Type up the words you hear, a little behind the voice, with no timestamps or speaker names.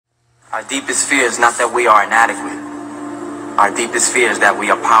Our deepest fear is not that we are inadequate. Our deepest fear is that we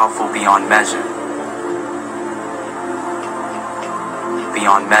are powerful beyond measure.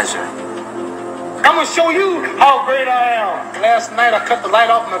 Beyond measure. I'm gonna show you how great I am. Last night I cut the light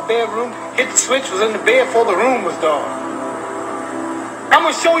off in my bedroom, hit the switch, was in the bed before the room was dark. I'm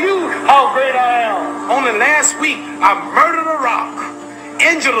gonna show you how great I am. Only last week I murdered a rock.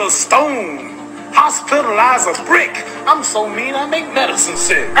 Angela Stone. Hospitalize a brick. I'm so mean I make medicine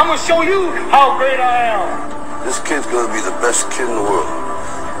sick. I'm gonna show you how great I am. This kid's gonna be the best kid in the world.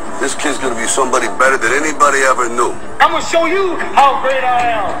 This kid's gonna be somebody better than anybody ever knew. I'm gonna show you how great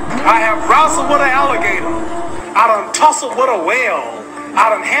I am. I have wrestled with an alligator. I done tussled with a whale.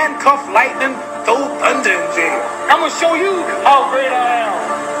 I done handcuffed lightning, throw thunder in jail. I'm gonna show you how great I am.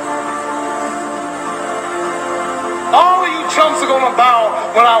 All of you chumps are gonna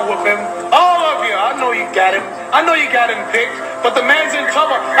bow when I whoop him. All of you, I know you got him. I know you got him picked, but the man's in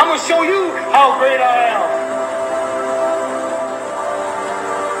trouble. I'm gonna show you how great I am.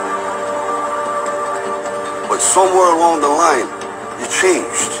 But somewhere along the line, you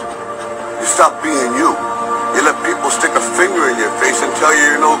changed. You stopped being you. You let people stick a finger in your face and tell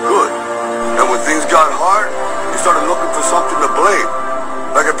you you're no good. And when things got hard, you started looking for something to blame.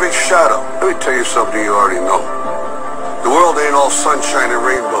 Like a big shadow. Let me tell you something you already know. The world ain't all sunshine and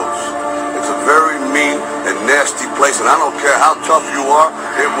rainbows. It's a very mean and nasty place, and I don't care how tough you are,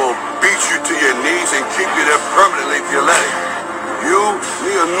 it will beat you to your knees and keep you there permanently if you let it. You,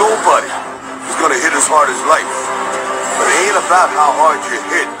 me, or nobody is gonna hit as hard as life. But it ain't about how hard you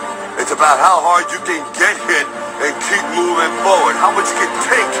hit. It's about how hard you can get hit and keep moving forward. How much you can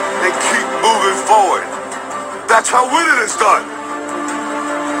take and keep moving forward. That's how winning is done.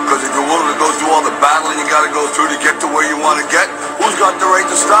 Because if you're willing to go through all the battling you gotta go through to get to where you want to get, who's got the right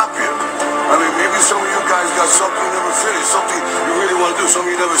to stop you? I mean, maybe some of you guys got something you never finished, something you really want to do,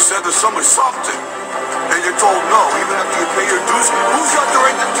 something you never said to someone, something. And you're told no, even after you pay your dues. Who's got the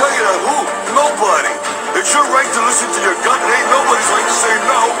right to tell you that? Who? Nobody. It's your right to listen to your gut. It ain't nobody's right to say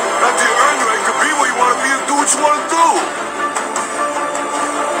no. After you earn the right to be where you want to be and do what you want to do.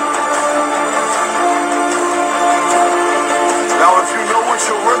 Now, if you know what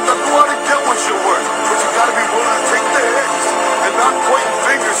you're worth, then go out and get what you're worth. But you gotta be willing to take the hits and not pointing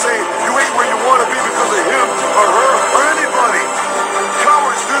fingers saying you ain't where you want to be because of him or her or anybody.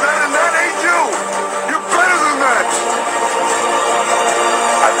 Cowards do that, and that ain't you. You're better than that.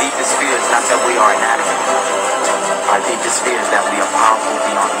 Our deepest fear is not that we are inadequate. Our deepest fear is that we are powerful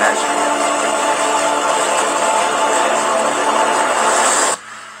beyond measure.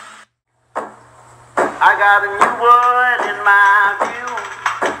 I got a new word in my view,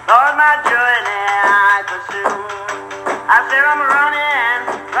 Lord, my journey I pursue. I said I'm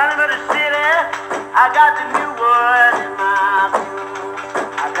running for the city. I got the new word in my view.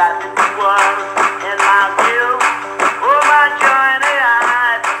 I got the new word in my view. Oh, my journey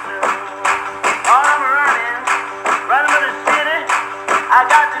I pursue. Lord, I'm running for the city. I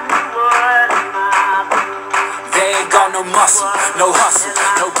got the new word in my view. They ain't got no muscle, no hustle,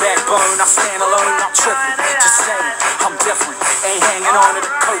 no backbone. I stand alone, I'm tripping. Just saying, I'm different. Ain't hanging on to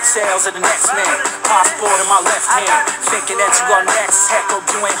the coattails of the next man. Passport in my left hand, thinking that you are next. Heck, oh,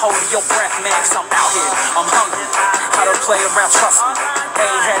 you ain't holding your breath, man. Cause I'm out here, I'm hungry. I don't play around, trust me.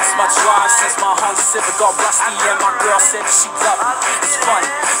 Ain't had as much drive since my Honda Civic got rusty. And my girl said that she loved me. It's funny,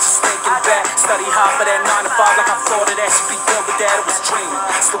 just thinking back. Study hard for that 9 to 5 like I thought of that. She'd be good with that, it was dreaming.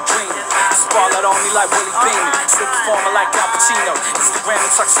 Still dreaming. Spotlight on me like Willie Beeman. Still performing like Al Pacino. Instagram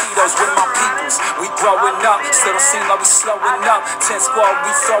and tuxedos with my peoples. We growing up, still don't seem like we slowing up. 10 squad,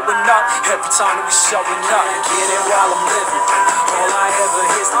 we throwing up. Every time that we showing up. Get it while I'm living. All I ever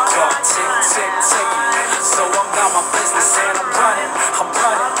hear's the clock tick, tick, tick. So I'm about my business and I'm running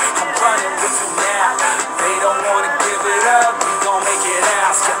with you now. They don't wanna give it up, we gon' make it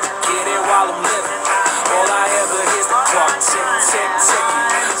out. Get it while I'm living. All I ever hear's the clock tick, tick, tick.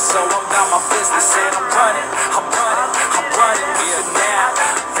 So I'm about my business and I'm running with you now.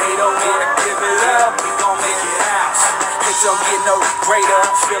 They don't wanna give it up, we gon' make it out. It don't get no greater.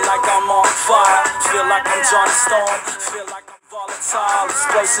 Feel like I'm on fire. Feel like I'm Johnny Storm. Feel like I'm volatile,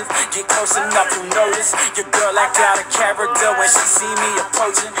 explosive. Get close enough, you notice. Your girl act out of character when she see me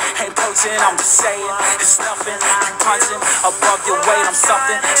approaching. Ain't poaching, I'm just saying. It's nothing. You punching above your weight, I'm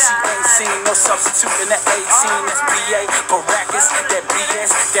something. She ain't seen no substitute in the 18. That's BA, Baracus, that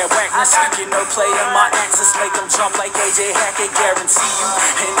BS, that whackness. You know, play in my axis, make them jump like AJ Hackett. Guarantee you,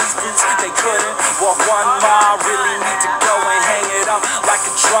 in these boots, they couldn't walk 1 mile. Really need to go and hang it up like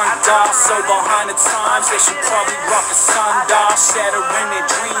a drunk dog. star. So behind the times, they should probably rock a sundial. Shattering their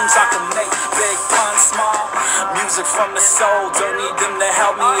dreams, I can make big puns small. Music from the soul, don't need them to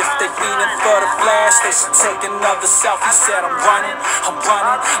help me. If they feeling for the flash, they should take another selfie. Said I'm running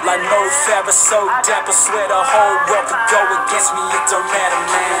like no Fabber, so dapper. Swear the whole world could go against me, it don't matter,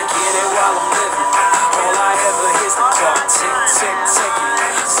 man. Get it while I'm living. All I ever hear is the clock tick, tick, ticking.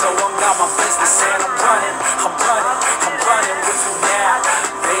 So I'm not my business and I'm running with you now.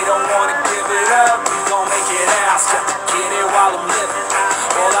 They don't wanna give it up, we gon' make it out. So get it while I'm living.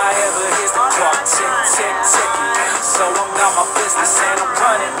 All I ever hear is the clock tick, tick, ticking. So I'm not my business and I'm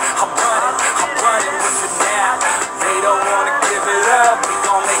running with you now. They don't wanna give it up, we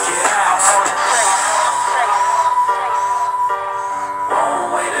gon' make it out.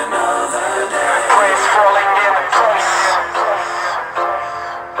 Won't wait another day. Praise falling into place.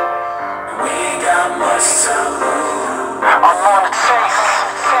 We ain't got much to lose. I'm on the chase.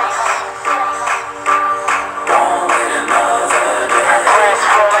 Won't wait another day. Praise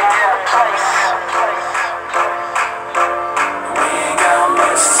falling into place. We ain't got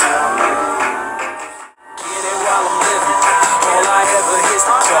much to lose. Get it while I'm living. All I ever hear is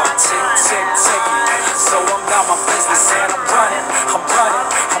the clock tick, tick, ticking. So I'm not my business and I'm running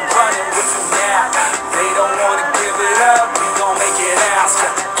with you now. They don't wanna give it up, we gon' make it out. So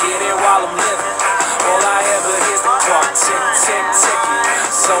get it while I'm living. All I ever hear is the clock tick, tick, ticking.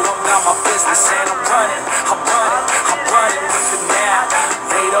 So I'm not my business and I'm running with you now.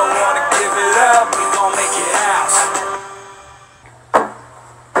 They don't wanna give it up, we gon' make it out.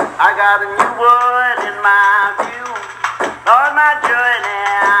 I got a new word in my view. Lord, my journey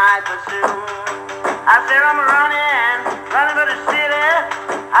I pursue. I said I'm running for the city.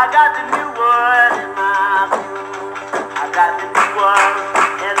 I got the new word in my view. I got the new word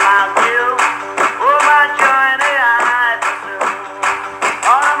in my view. Oh, my journey I pursue.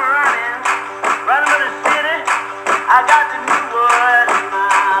 Lord, I'm running for the city. I got the new word in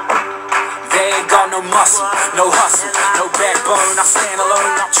my view. They ain't got no muscle, no hustle, no backbone. I stand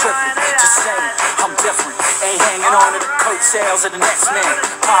alone, I'm tripping. Just saying, I'm different. Ain't hanging on to the coattails of the next man.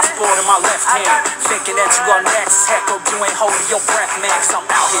 Passport in my left hand, thinking that you are next. Heck, oh, you ain't holding your breath, man. Cause I'm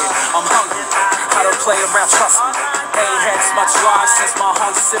out here, I'm hungry. I don't play around, trust me. Ain't had as much drive since my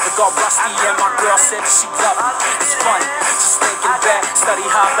Honda Civic got rusty. And my girl said that she loved me. It's funny, just thinking back. Study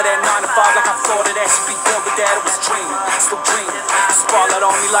hard for that 9 to 5 like I thought it should be done, but that it was dreaming. Still dreaming. Spotlight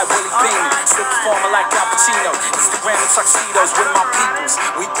on me like Willie Beeman. Still performing like Al Pacino. Instagram and tuxedos with my peoples.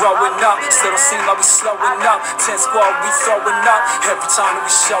 We growing up, still don't seem like we slowing up. 10 squad, we throwing up. Every time that we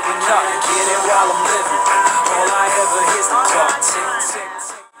showing up. Get it while I'm living. All I ever hear is the clock tick, tick,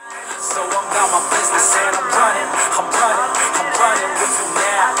 tick. So I'm about my business and I'm running with you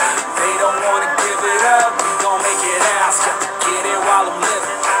now. They don't wanna give it up, we gon' make it out. So get it while I'm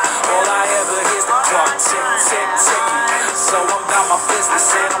living. All I ever hear is the clock tick, tick, ticking. So I'm about my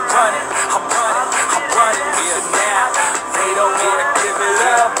business and I'm running with you now. They don't wanna give it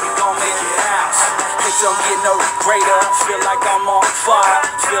up, we gon' make it out. It don't get no greater. Feel like I'm on fire.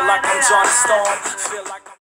 Feel like I'm Johnny Storm. Feel like